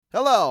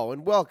Hello,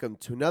 and welcome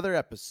to another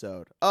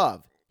episode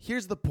of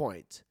Here's the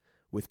Point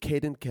with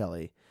Caden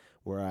Kelly,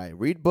 where I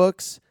read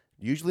books,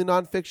 usually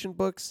nonfiction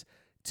books,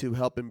 to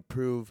help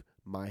improve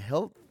my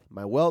health,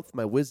 my wealth,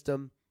 my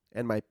wisdom,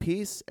 and my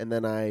peace, and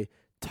then I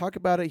talk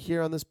about it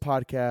here on this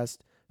podcast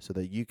so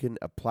that you can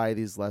apply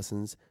these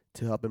lessons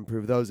to help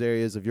improve those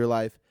areas of your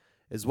life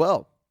as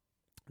well.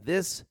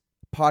 This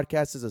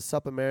podcast is a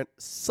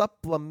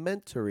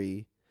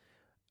supplementary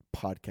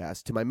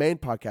podcast to my main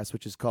podcast,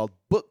 which is called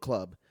Book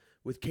Club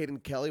with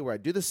Caden Kelly, where I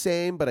do the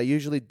same, but I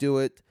usually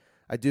do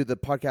the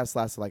podcast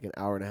lasts like an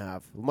hour and a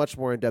half, much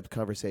more in-depth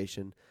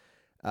conversation.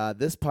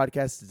 This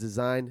podcast is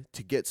designed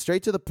to get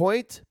straight to the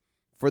point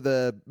for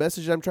the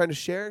message I'm trying to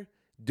share.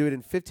 Do it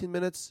in 15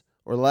 minutes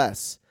or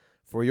less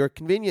for your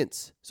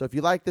convenience. So if you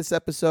like this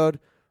episode,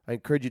 I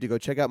encourage you to go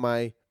check out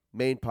my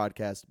main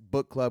podcast,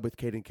 Book Club with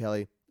Caden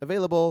Kelly,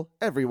 available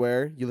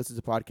everywhere you listen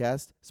to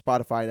podcasts,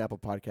 Spotify and Apple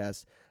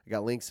Podcasts. I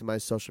got links in my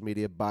social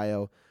media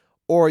bio,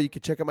 or you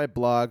can check out my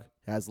blog.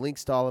 It has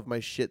links to all of my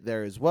shit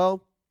there as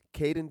well.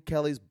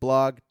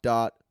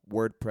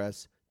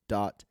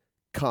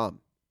 CadenKellysBlog.wordpress.com.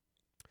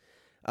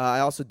 I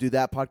also do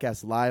that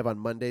podcast live on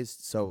Mondays,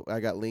 so I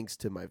got links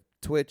to my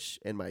Twitch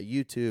and my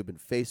YouTube and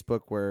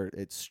Facebook where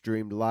it's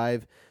streamed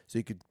live, so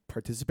you could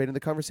participate in the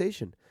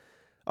conversation.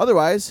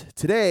 Otherwise,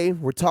 today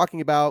we're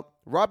talking about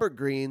Robert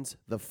Greene's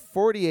The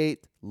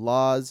 48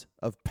 Laws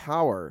of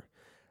Power,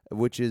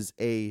 which is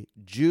a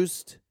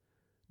Juiced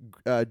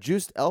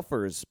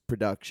Elfers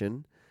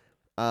production.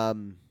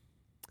 I'm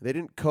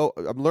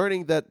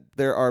learning that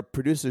there are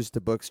producers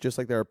to books just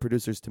like there are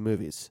producers to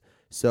movies.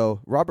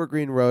 So Robert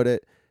Greene wrote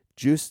it,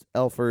 Juiced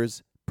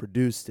Elfers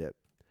produced it.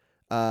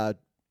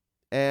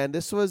 And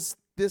this was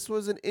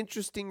an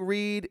interesting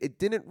read. It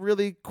didn't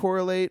really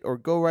correlate or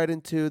go right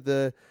into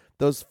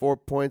those 4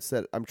 points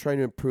that I'm trying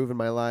to improve in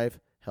my life: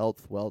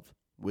 health, wealth,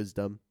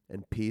 wisdom,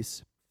 and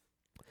peace.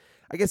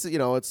 I guess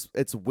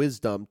it's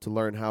wisdom to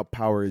learn how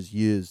power is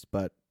used,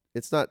 but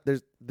it's not.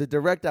 The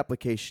direct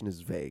application is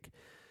vague.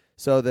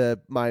 So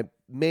my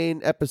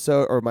main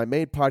episode or my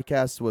main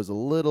podcast was a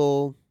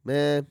little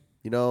it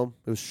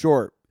was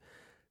short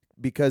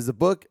because the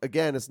book,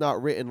 again, it's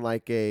not written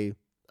like a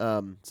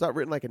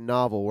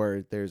novel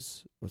where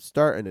there's a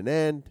start and an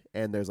end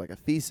and there's like a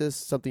thesis,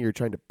 something you're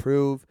trying to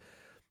prove.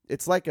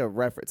 It's like a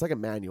reference. It's like a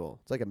manual.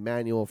 It's like a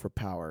manual for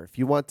power. If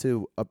you want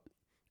to,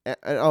 and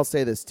I'll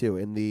say this too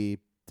in the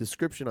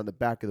description on the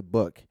back of the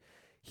book,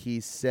 he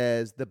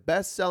says the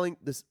best-selling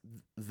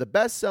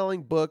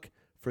book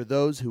for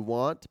those who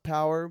want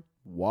power,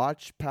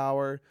 watch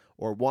power,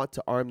 or want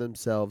to arm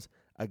themselves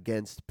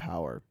against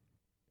power.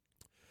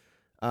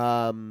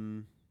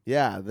 Then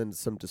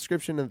some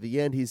description at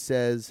the end. He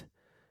says,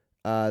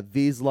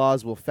 these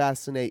laws will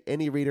fascinate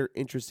any reader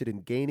interested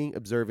in gaining,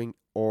 observing,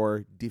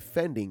 or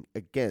defending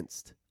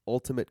against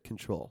ultimate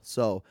control.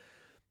 So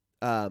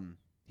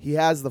he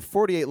has the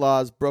 48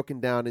 laws broken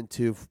down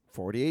into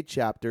 48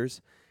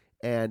 chapters,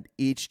 and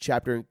each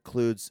chapter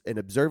includes an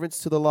observance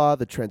to the law,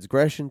 the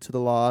transgression to the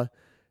law,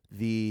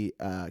 the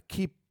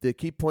key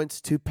points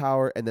to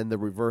power, and then the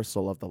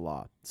reversal of the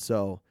law.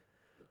 So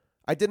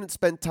I didn't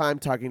spend time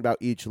talking about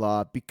each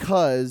law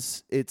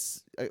because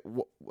it's,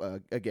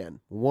 again,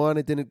 one,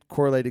 it didn't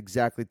correlate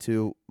exactly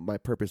to my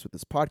purpose with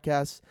this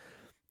podcast,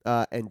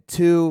 and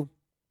two,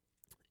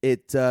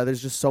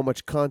 there's just so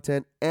much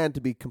content, and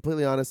to be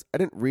completely honest, I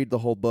didn't read the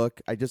whole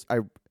book. I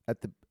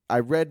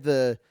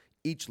read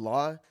each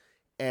law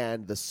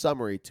and the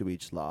summary to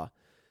each law.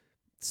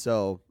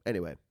 So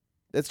anyway,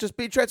 let's just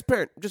be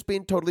transparent. Just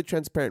being totally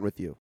transparent with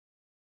you.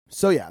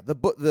 So yeah, the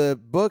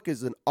book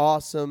is an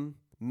awesome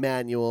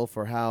manual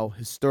for how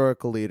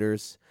historical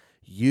leaders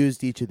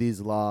used each of these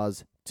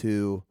laws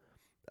to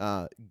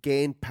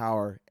gain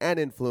power and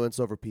influence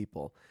over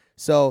people.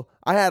 So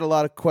I had a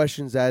lot of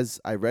questions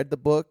as I read the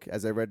book,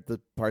 as I read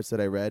the parts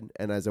that I read,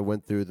 and as I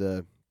went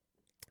through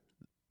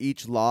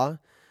each law.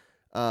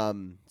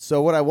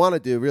 So what I want to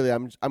do, really,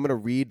 I'm going to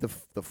read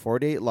the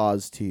 48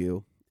 laws to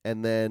you,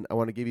 and then I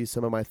want to give you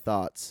some of my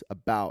thoughts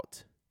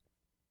about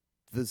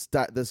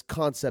this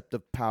concept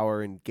of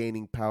power and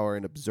gaining power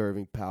and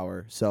observing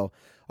power. So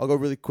I'll go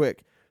really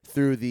quick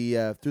through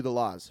the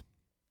laws.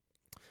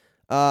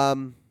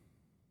 Number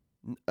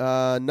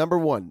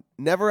 1,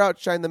 never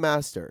outshine the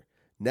master.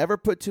 Never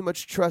put too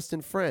much trust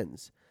in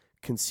friends.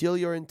 Conceal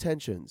your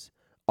intentions.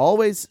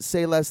 Always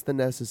say less than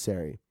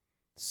necessary.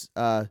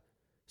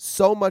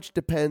 So much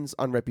depends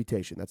on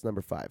reputation. That's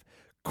number 5.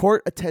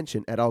 Court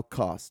attention at all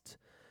costs.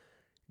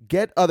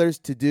 Get others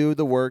to do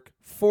the work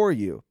for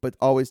you, but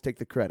always take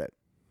the credit.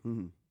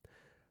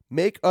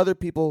 Make other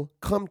people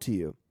come to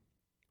you.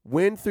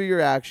 Win through your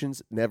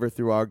actions, never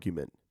through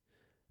argument.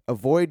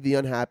 Avoid the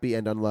unhappy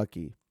and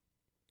unlucky.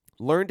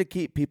 Learn to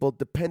keep people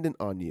dependent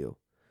on you.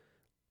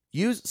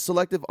 Use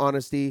selective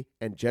honesty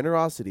and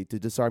generosity to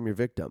disarm your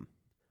victim.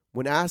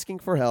 When asking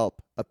for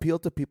help, appeal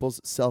to people's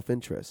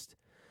self-interest.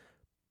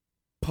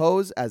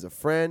 Pose as a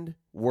friend,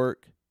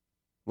 work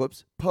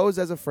as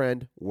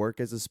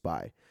a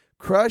spy.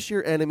 Crush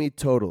your enemy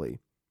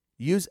totally.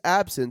 Use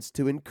absence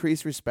to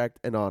increase respect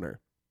and honor.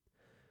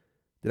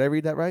 Did I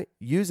read that right?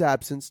 Use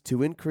absence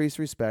to increase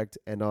respect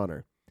and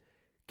honor.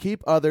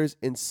 Keep others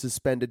in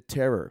suspended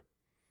terror.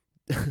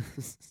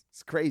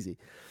 It's crazy.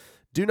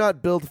 Do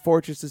not build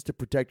fortresses to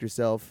protect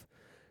yourself.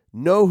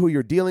 Know who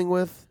you're dealing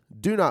with.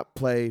 Do not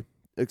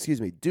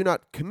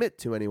commit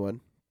to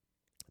anyone.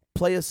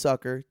 Play a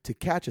sucker to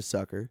catch a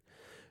sucker.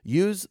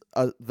 Use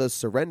the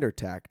surrender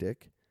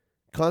tactic.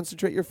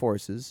 Concentrate your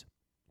forces.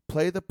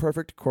 Play the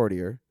perfect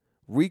courtier.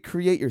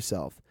 Recreate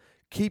yourself.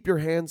 Keep your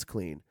hands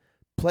clean.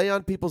 Play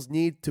on people's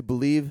need to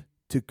believe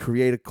to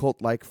create a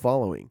cult-like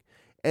following.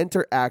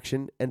 Enter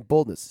action and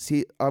boldness.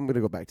 See, I'm going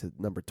to go back to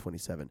number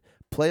 27.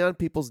 Play on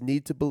people's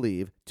need to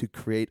believe to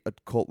create a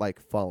cult-like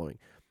following.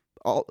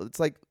 It's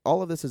like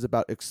all of this is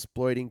about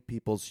exploiting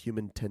people's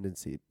human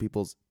tendency,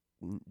 people's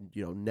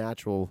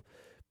natural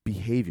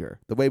behavior,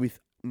 the way we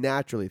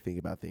naturally think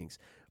about things.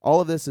 All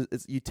of this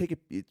is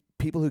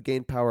people who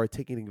gain power are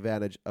taking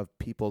advantage of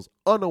people's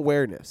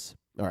unawareness.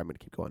 All right, I'm going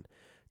to keep going.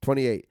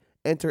 28.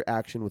 Enter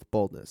action with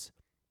boldness.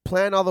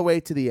 Plan all the way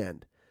to the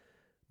end.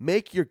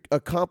 Make your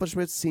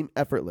accomplishments seem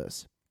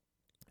effortless.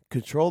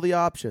 Control the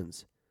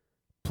options.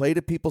 Play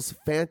to people's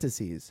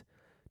fantasies.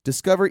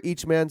 Discover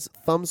each man's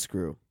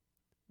thumbscrew.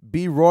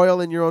 Be royal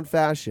in your own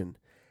fashion.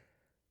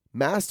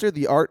 Master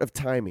the art of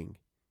timing.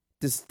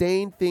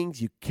 Disdain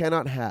things you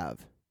cannot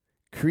have.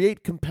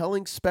 Create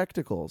compelling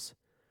spectacles.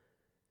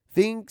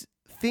 Think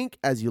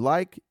as you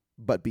like,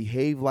 but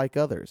behave like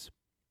others.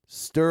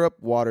 Stir up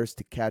waters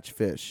to catch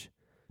fish.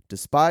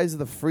 Despise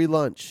the free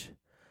lunch.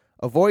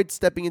 Avoid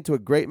stepping into a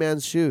great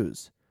man's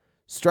shoes.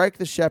 Strike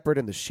the shepherd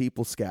and the sheep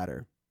will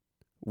scatter.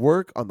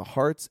 Work on the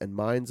hearts and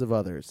minds of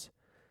others.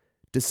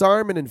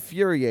 Disarm and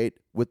infuriate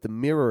with the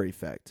mirror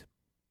effect.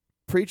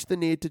 Preach the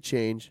need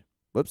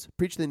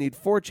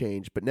for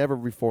change, but never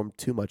reform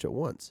too much at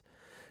once.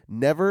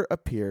 Never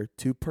appear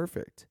too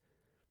perfect.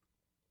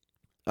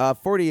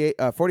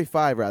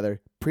 45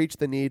 rather. Preach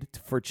the need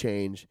for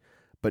change,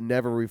 but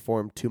never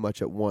reform too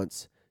much at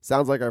once.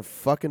 Sounds like our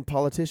fucking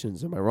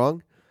politicians. Am I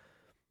wrong?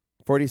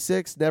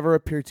 46, never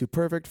appear too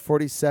perfect.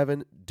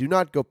 47, do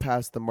not go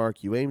past the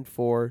mark you aimed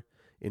for.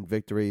 In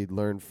victory,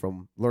 learn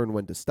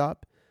when to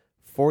stop.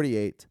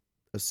 48,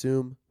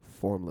 assume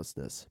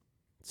formlessness.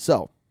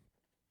 So,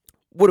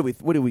 what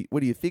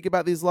do you think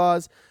about these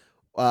laws?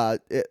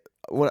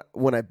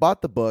 When I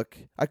bought the book,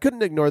 I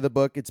couldn't ignore the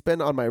book. It's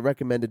been on my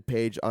recommended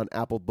page on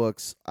Apple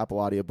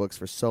Audiobooks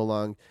for so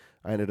long.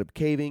 I ended up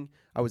caving.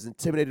 I was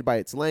intimidated by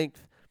its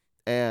length.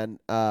 And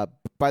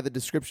by the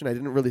description,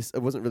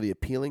 it wasn't really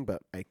appealing,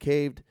 but I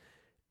caved.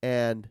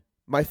 And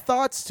my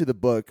thoughts to the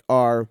book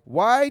are,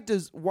 why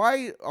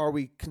are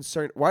we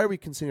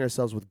concerning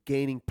ourselves with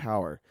gaining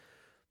power?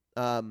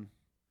 I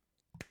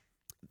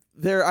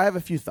have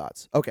a few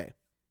thoughts. Okay.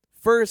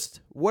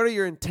 First, what are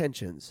your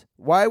intentions?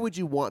 Why would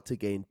you want to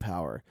gain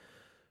power?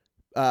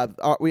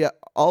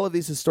 All of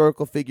these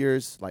historical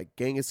figures like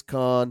Genghis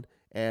Khan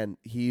and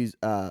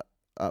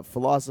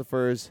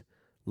philosophers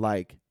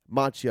like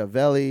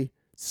Machiavelli,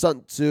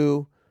 Sun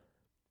Tzu.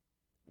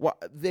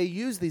 They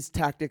use these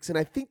tactics, and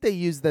I think they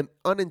use them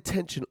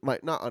unintentionally,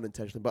 not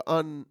unintentionally, but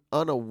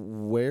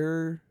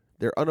unaware.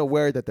 They're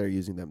unaware that they're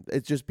using them.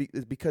 It's just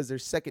because they're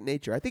second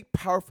nature. I think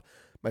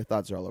my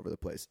thoughts are all over the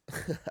place.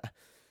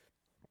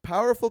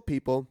 Powerful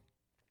people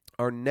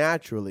are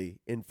naturally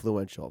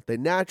influential. They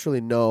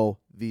naturally know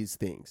these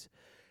things.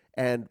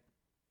 And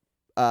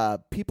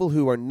people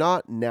who are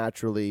not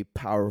naturally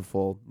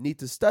powerful need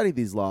to study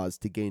these laws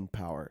to gain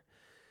power.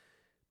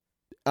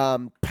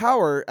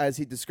 Power, as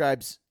he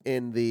describes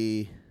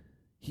he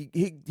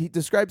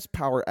describes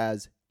power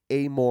as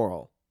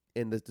amoral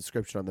in the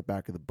description on the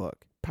back of the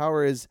book.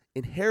 Power is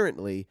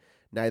inherently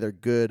neither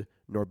good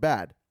nor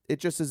bad. It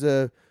just is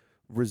a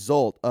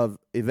result of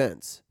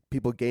events.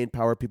 People gain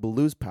power, people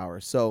lose power.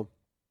 So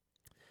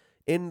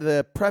in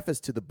the preface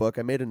to the book,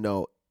 I made a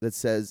note that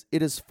says,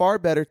 "It is far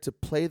better to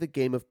play the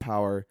game of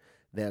power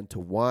than to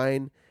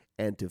whine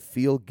and to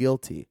feel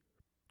guilty."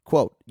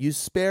 Quote, "You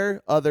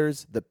spare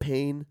others the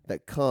pain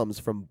that comes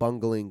from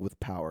bungling with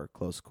power,"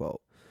 close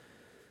quote.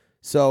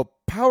 So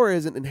power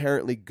isn't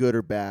inherently good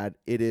or bad.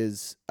 It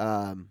is,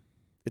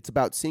 it's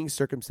about seeing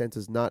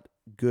circumstances, not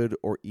good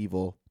or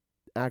evil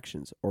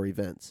actions or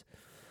events.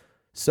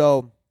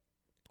 So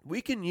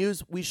we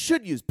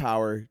should use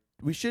power.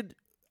 We should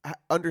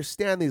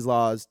understand these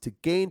laws to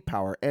gain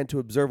power and to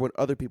observe when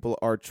other people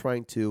are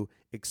trying to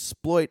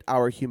exploit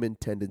our human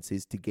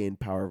tendencies to gain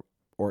power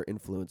or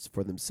influence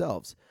for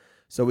themselves.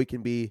 So we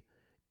can be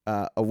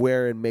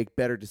aware and make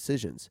better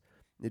decisions.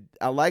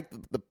 I like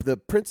the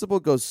principle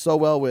goes so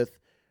well with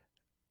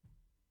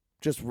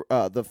just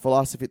the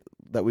philosophy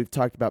that we've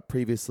talked about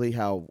previously,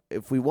 how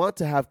if we want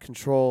to have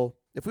control,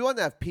 if we want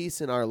to have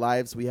peace in our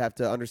lives, we have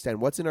to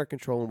understand what's in our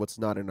control and what's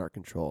not in our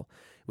control.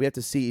 We have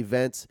to see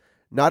events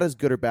not as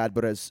good or bad,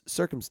 but as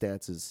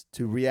circumstances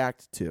to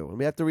react to. And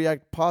we have to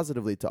react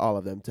positively to all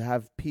of them to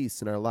have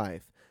peace in our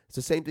life. It's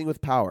the same thing with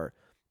power.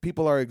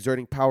 People are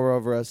exerting power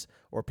over us,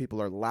 or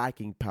people are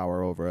lacking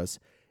power over us.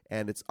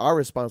 And it's our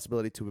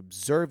responsibility to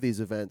observe these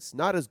events,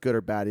 not as good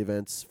or bad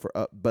events,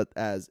 but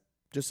as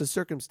just as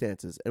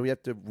circumstances, and we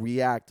have to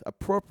react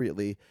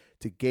appropriately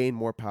to gain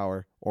more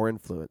power or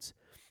influence.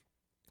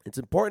 It's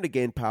important to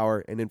gain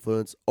power and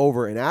influence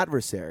over an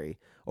adversary,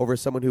 over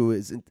someone who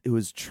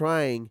is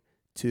trying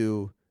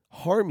to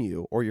harm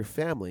you or your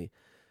family.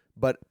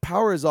 But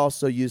power is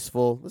also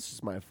useful. This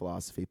is my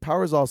philosophy.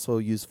 Power is also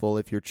useful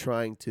if you're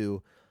trying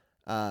to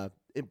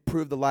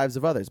improve the lives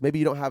of others. Maybe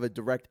you don't have a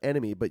direct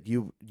enemy, but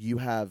you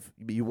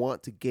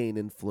want to gain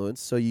influence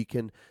so you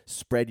can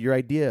spread your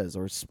ideas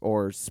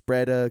or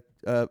spread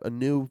a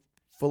new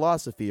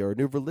philosophy or a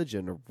new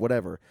religion or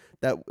whatever,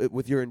 that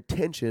with your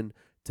intention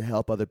to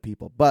help other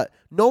people. But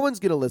no one's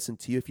going to listen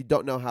to you if you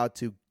don't know how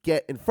to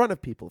get in front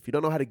of people, if you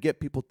don't know how to get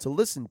people to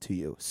listen to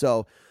you.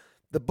 So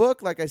the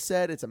book, like I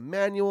said, it's a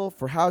manual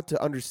for how to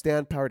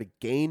understand power, to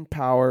gain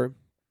power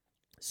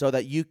so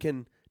that you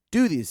can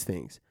do these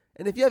things.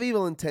 And if you have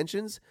evil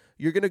intentions,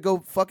 you're going to go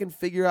fucking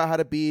figure out how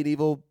to be an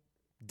evil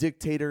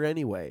dictator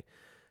anyway.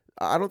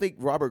 I don't think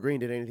Robert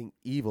Greene did anything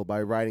evil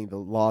by writing The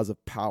Laws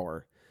of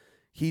Power.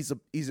 He's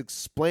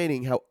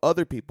explaining how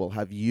other people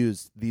have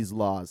used these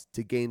laws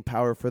to gain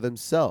power for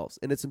themselves.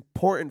 And it's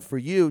important for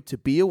you to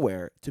be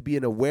aware, to be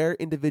an aware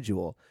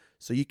individual,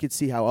 so you can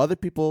see how other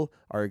people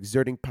are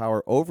exerting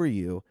power over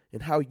you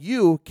and how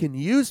you can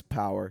use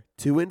power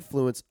to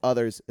influence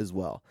others as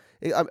well.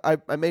 I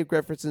made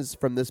references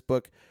from this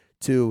book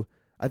to,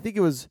 I think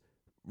it was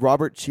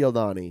Robert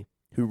Cialdini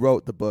who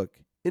wrote the book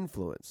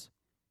Influence.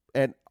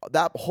 And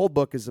that whole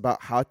book is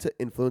about how to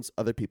influence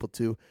other people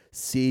to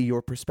see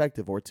your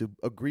perspective or to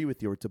agree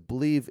with you or to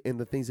believe in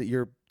the things that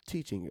you're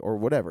teaching or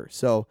whatever.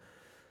 So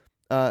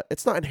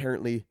it's not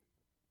inherently,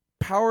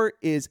 power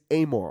is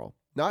amoral,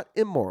 not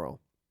immoral.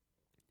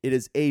 It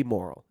is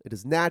amoral. It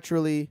is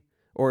naturally,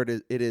 or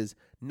it is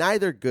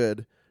neither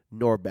good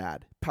nor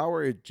bad.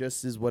 Power, it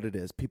just is what it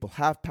is. People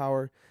have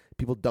power.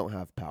 People don't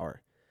have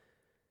power.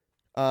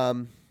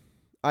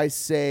 I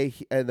say,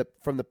 and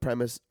from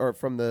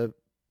the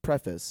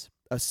preface,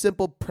 a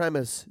simple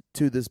premise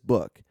to this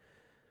book: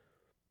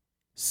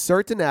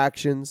 certain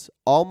actions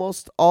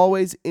almost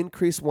always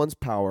increase one's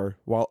power,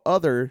 while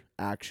other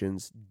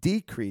actions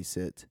decrease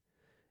it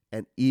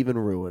and even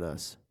ruin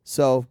us.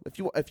 So if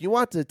you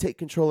want to take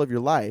control of your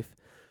life,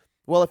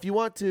 well, if you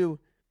want to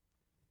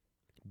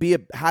be a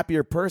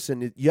happier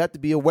person, you have to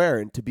be aware,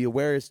 and to be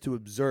aware is to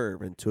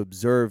observe, and to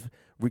observe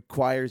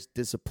requires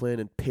discipline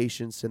and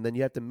patience, and then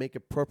you have to make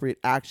appropriate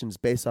actions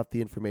based off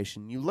the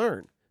information you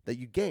learn, that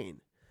you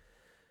gain.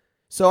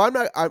 So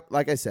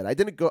like I said, I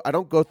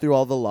don't go through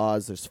all the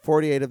laws. There's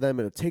 48 of them,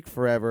 and it'll take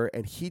forever,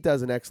 and he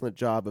does an excellent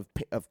job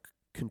of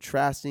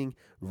contrasting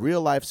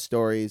real life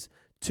stories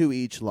to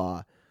each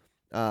law,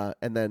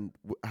 and then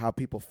how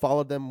people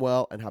followed them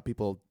well and how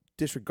people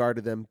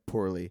disregarded them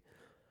poorly.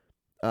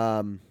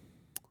 Let's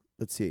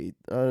see.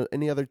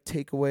 Any other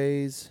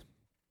takeaways?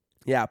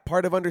 Yeah,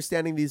 part of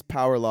understanding these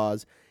power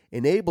laws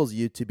enables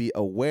you to be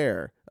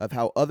aware of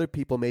how other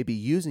people may be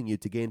using you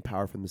to gain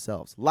power for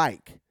themselves,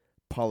 like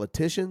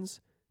politicians,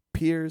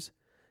 peers,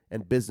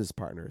 and business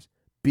partners.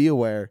 Be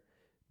aware,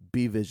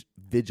 be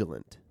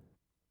vigilant.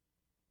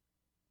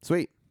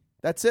 Sweet.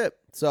 That's it.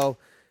 So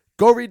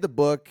go read the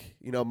book.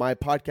 My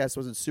podcast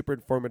wasn't super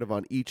informative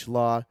on each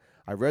law.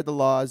 I read the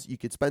laws. You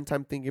could spend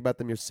time thinking about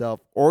them yourself,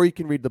 or you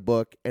can read the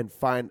book and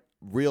find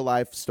real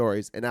life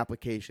stories and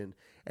application,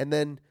 and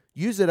then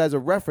use it as a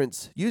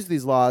reference. Use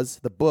these laws,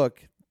 the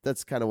book,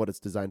 that's kind of what it's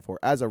designed for,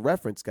 as a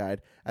reference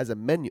guide, as a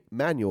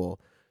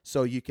manual,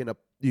 so you can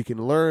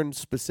learn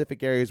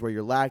specific areas where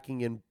you're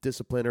lacking in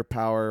discipline or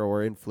power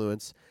or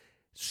influence,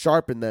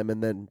 sharpen them,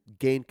 and then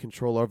gain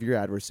control over your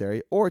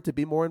adversary, or to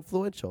be more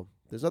influential.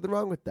 There's nothing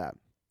wrong with that.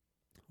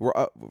 We're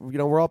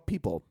all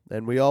people,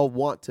 and we all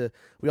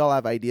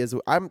have ideas.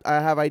 I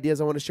have ideas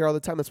I want to share all the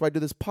time. That's why I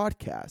do this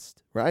podcast,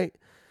 right?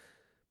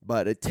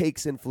 But it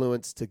takes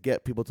influence to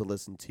get people to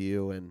listen to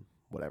you and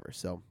whatever.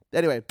 So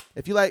anyway,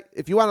 if you want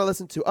to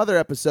listen to other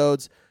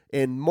episodes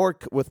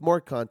with more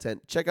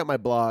content, check out my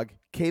blog,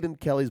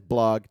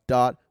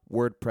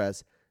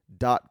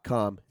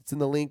 cadenkellysblog.wordpress.com. It's in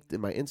the link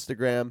in my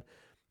Instagram.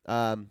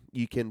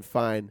 You can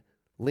find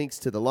links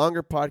to the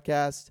longer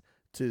podcast,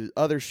 to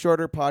other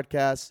shorter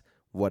podcasts,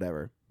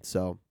 whatever.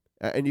 So,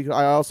 and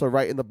I also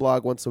write in the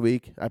blog once a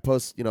week. I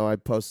post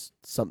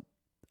some,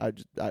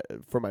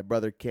 for my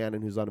brother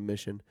Cannon, who's on a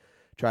mission,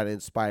 try to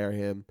inspire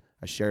him.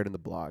 I share it in the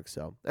blog.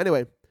 So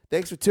anyway,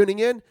 thanks for tuning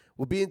in.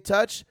 We'll be in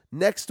touch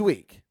next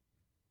week.